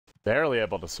Barely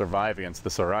able to survive against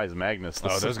this Arise Magnus.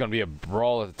 There's going to be a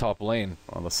brawl at the top lane.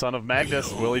 Well, the son of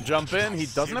Magnus, will he jump in? He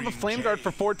doesn't have a Flame Guard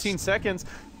for 14 seconds.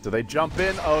 Do they jump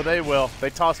in? Oh, they will. They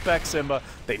toss back Simba.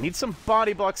 They need some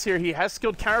body blocks here. He has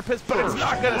skilled Carapace, but it's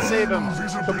not going to save him.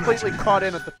 Completely caught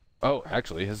in at the... Oh,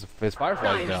 actually, his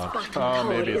Firefly is down. Oh,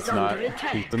 maybe it's not.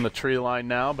 He's in the tree line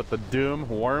now, but the Doom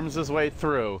worms his way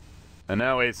through. And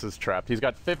now Ace is trapped. He's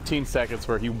got 15 seconds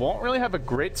where he won't really have a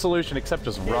great solution except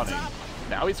just running.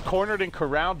 Now he's cornered and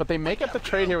corralled, but they make up the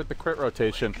trade here with the crit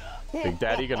rotation. Big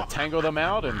Daddy gonna tango them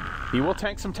out, and he will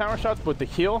tank some tower shots, but with the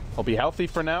heal, he'll be healthy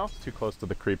for now. Too close to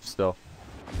the creep still.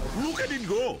 Look at it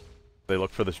go! They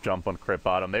look for this jump on crit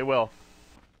bottom. They will.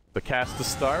 The cast to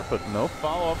start, but no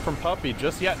follow-up from Puppey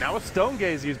just yet. Now a Stone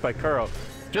Gaze used by Kuro.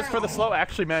 Just for the slow,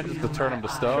 actually manages to turn him to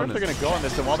stone. They're gonna go on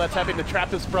this, and while that's happening, the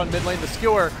trap is sprung mid lane. The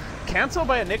skewer canceled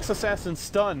by a Nyx Assassin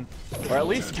stun, or at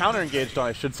least counter-engaged on,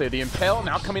 I should say. The Impale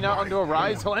now coming out onto a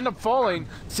Rise. He'll end up falling.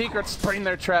 Secrets spring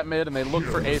their trap mid, and they look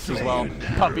for Ace as well.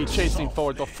 Puppey chasing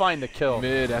forward. They'll find the kill.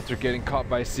 Mid after getting caught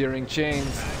by Searing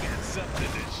Chains.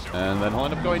 And then he'll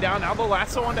end up going down. Now the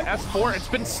lasso onto S4. It's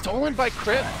been stolen by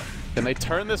Crit. Can they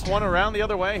turn this one around the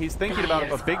other way? He's thinking about it,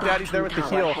 but Big Daddy's there with the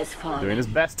heal, doing his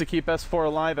best to keep S4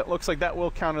 alive. It looks like that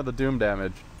will counter the Doom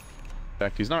damage. In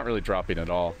fact, he's not really dropping at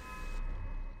all.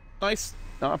 Nice.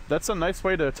 That's a nice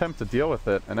way to attempt to deal with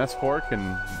it. And S4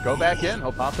 can go back in.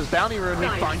 He'll pop his bounty rune.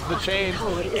 He finds the chain.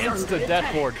 Insta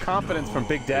death ward. Confidence from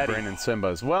Big Daddy. Brain and Simba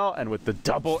as well. And with the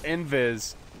double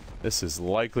invis, this is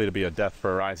likely to be a death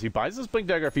for Arise. He buys his Blink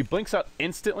Dagger. If he blinks out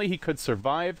instantly, he could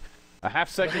survive. A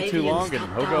half second too long and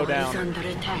he'll go down.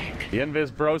 The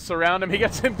Invis bros surround him. He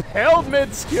gets impaled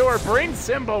mid-skewer, brings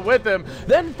Simba with him,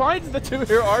 then finds the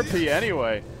 2-hero RP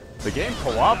anyway. The game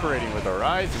cooperating with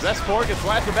Arise as S4 gets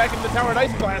blasted back into the tower and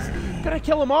Ice Blast. Can I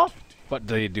kill him off? But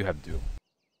they do have Doom.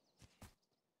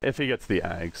 If he gets the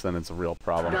Ags, then it's a real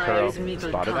problem. Kuro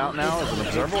spotted out now as an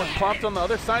observer was plopped on the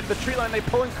other side of the tree line. They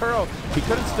pull in Kuro. He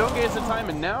couldn't Stone Gaze in time,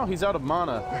 and now he's out of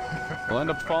mana. He'll end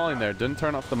up falling there. Didn't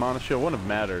turn off the mana shield. Wouldn't have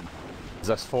mattered.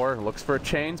 S4 looks for a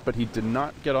chains, but he did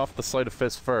not get off the Sleight of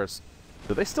Fist first.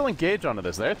 Do they still engage onto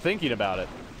this? They're thinking about it.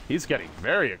 He's getting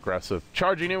very aggressive.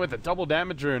 Charging in with a double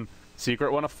damage rune.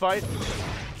 Secret want to fight.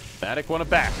 Fnatic want to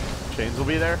back. Chains will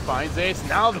be there. Finds Ace.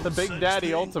 Now that the Big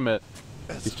Daddy ultimate.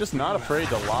 He's just not afraid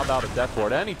to lob out a death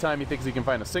ward. Anytime he thinks he can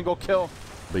find a single kill,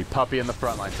 the Puppey in the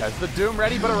front line has the Doom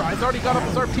ready, but Arise already got off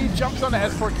his RP, jumps onto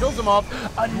S4, kills him off.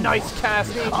 A nice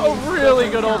cast. A really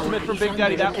good ultimate from Big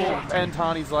Daddy. That will end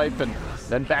Tani's life, and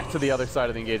then back to the other side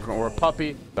of the engagement where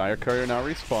Puppey, Dire Courier now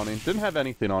respawning. Didn't have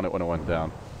anything on it when it went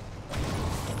down.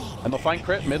 And they'll find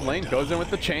Crit mid lane, goes in with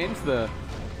the chains. The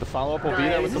follow-up will be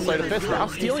there with the Sleight of Fist. Now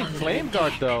stealing Flame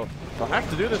Guard though. They'll have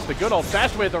to do this the good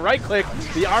old-fashioned way with the right click.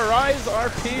 The Arise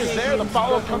RP is there. The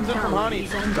follow-up comes in from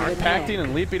Hani. Dark Pacting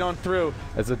and leaping on through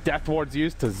as the Death Ward's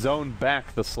used to zone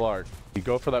back the Slark. You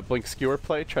go for that Blink Skewer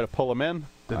play, try to pull him in.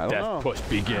 The death push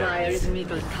begins.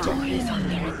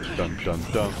 Dun dun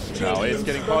dun. Now Ace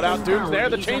getting caught out. Doom's there.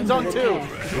 The chain's on too.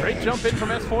 Great jump in from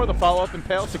S4. The follow-up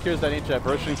Impale secures that ancient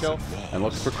apparition kill and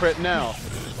looks for Crit now.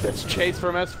 Gets chased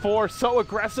from S4. So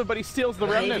aggressive, but he steals the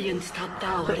remnant.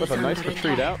 Crit with a nice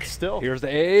retreat out still. Here's the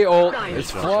A ult.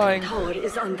 It's flying.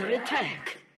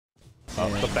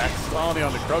 The back colony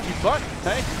on the Croaky, but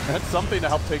hey, that's something to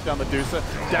help take down the Medusa.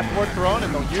 Death Ward thrown,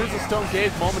 and they'll use the Stone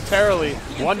Gaze momentarily.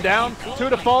 1 down, 2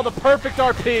 to fall, the perfect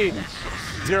RP.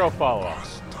 0 follow-up.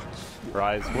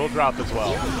 Rise will drop as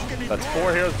well. That's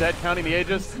 4 heroes dead, counting the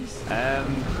Aegis. And,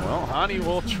 well, Hani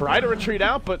will try to retreat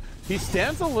out, but he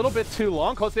stands a little bit too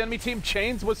long. Close to the enemy team.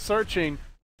 Chains was searching.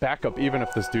 Backup even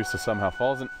if this Medusa somehow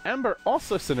falls. And Ember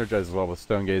also synergizes well with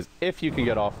Stone Gaze if you can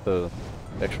get off the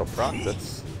extra proc.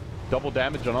 That's double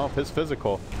damage on all of his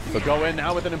physical. They'll go in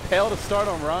now with an Impale to start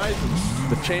on Rise.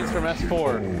 The chains from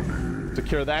S4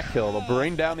 secure that kill. They'll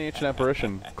bring down the Ancient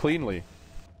Apparition cleanly.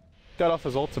 Got off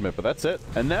his ultimate, but that's it.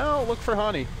 And now look for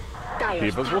Hani.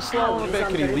 Divas will slow him a bit.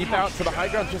 Can he leap out to the high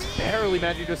ground? Just barely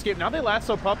managing to escape. Now they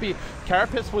lasso Puppey.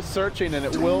 Carapace was searching, and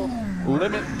it will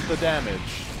limit the damage.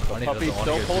 Puppey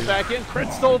still pulls back in.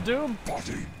 Crit stole Doom.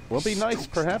 Will be nice,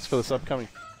 perhaps, for this upcoming.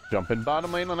 Jump in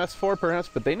bottom lane on S4, perhaps,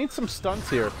 but they need some stunts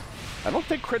here. I don't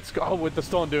think Crit's... Oh, with the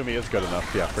Stolen Doom, he is good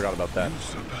enough. Yeah, I forgot about that.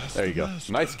 There you go.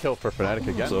 Nice kill for Fnatic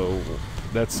again. So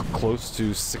that's close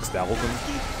to 6,000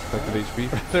 effective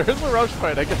HP. There is a rush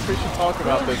fight. I guess we should talk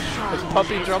about this. As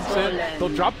Puppey jumps in, they'll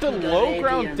drop the low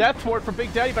ground Death Ward for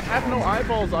Big Daddy, but have no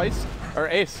eyeballs. Ice, or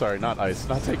Ace, sorry, not Ice.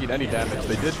 Not taking any damage.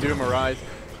 They did Doom Arise.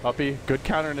 Puppey, good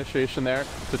counter initiation there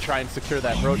to try and secure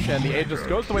that Roshan. The Aegis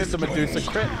goes the way of the Medusa.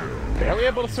 Crit, barely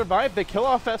able to survive. They kill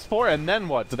off S4, and then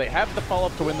what? Do they have the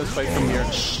follow-up to win this fight from here?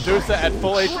 Medusa at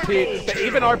full HP. They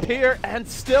even RP her, and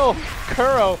still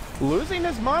Kuro losing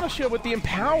his mana shield with the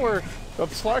Empower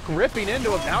of Slark ripping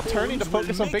into him, now turning to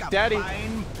focus on Big Daddy.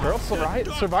 Kuro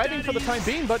surviving for the time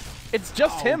being, but it's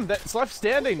just him that's left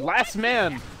standing. Last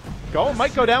man.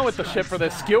 Might go down with the ship for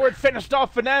this. Skewered finished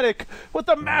off Fnatic with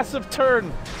a massive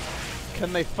turn.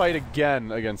 Can they fight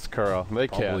again against Kuro? They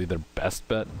can't. Probably their best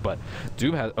bet, but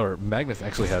Doom has, or Magnus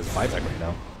actually has buyback right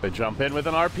now. They jump in with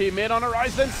an RP mid on a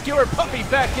rise, then Skewer Puppey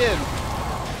back in.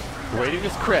 Waiting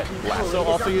his crit. Lasso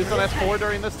also used on S4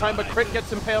 during this time, but crit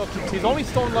gets impaled. He's only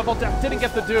stolen level death, didn't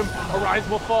get the Doom. Arise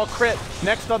will fall, crit.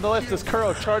 Next on the list is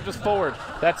Kuro, charges forward.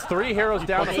 That's 3 heroes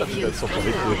down. Oh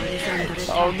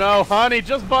no, Hani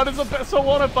just bought his Abyssal,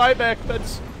 won a buyback.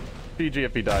 That's PG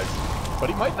if he dies. But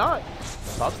he might not.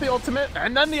 That's the ultimate,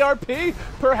 and then the RP.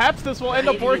 Perhaps this will end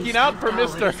up working out for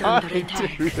Mr. Hani,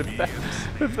 dude.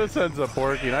 If this ends up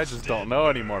working, I just don't know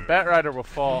anymore. Batrider will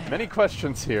fall. Many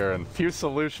questions here and few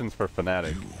solutions for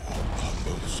Fnatic.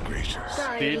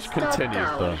 Siege continues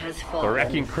though. The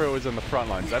Wrecking Crew is in the front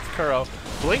lines. That's Kuro.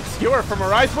 Blink Skewer from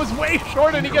Arise was way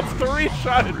short, and he gets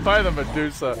 3-shotted by the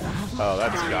Medusa. Oh,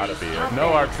 that's gotta be it.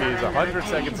 No RPs, 100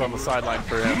 seconds on the sideline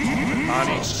for him.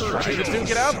 Hani trying to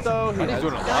duke it out though. He's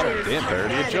doing a lot of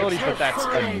damage. 30 agility, but that's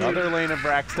another lane of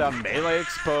racks down. Melee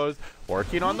exposed,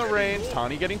 working on the range.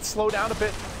 Tani getting slowed down a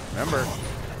bit. Remember,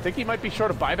 I think he might be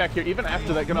short of buyback here, even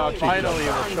after that Ganache finally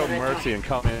will show mercy and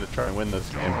come in to try and win this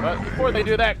game. But before they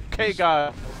do that,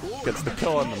 K-God gets the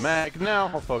kill on the mag. Now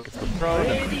he'll focus the throne.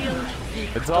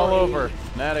 It's all over.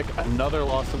 Fnatic, another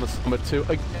loss in the Summa 2.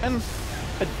 Again,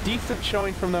 a decent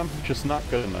showing from them, just not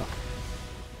good enough.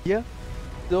 Yeah,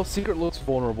 still Secret looks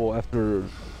vulnerable after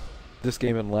this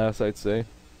game and last, I'd say.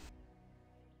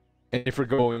 And if you're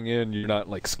going in, you're not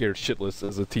like scared shitless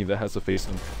as a team that has to face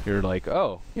them. You're like,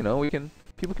 oh, you know,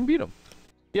 people can beat them.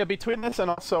 Yeah, between this and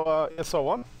also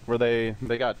SO1, where they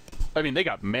got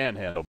manhandled.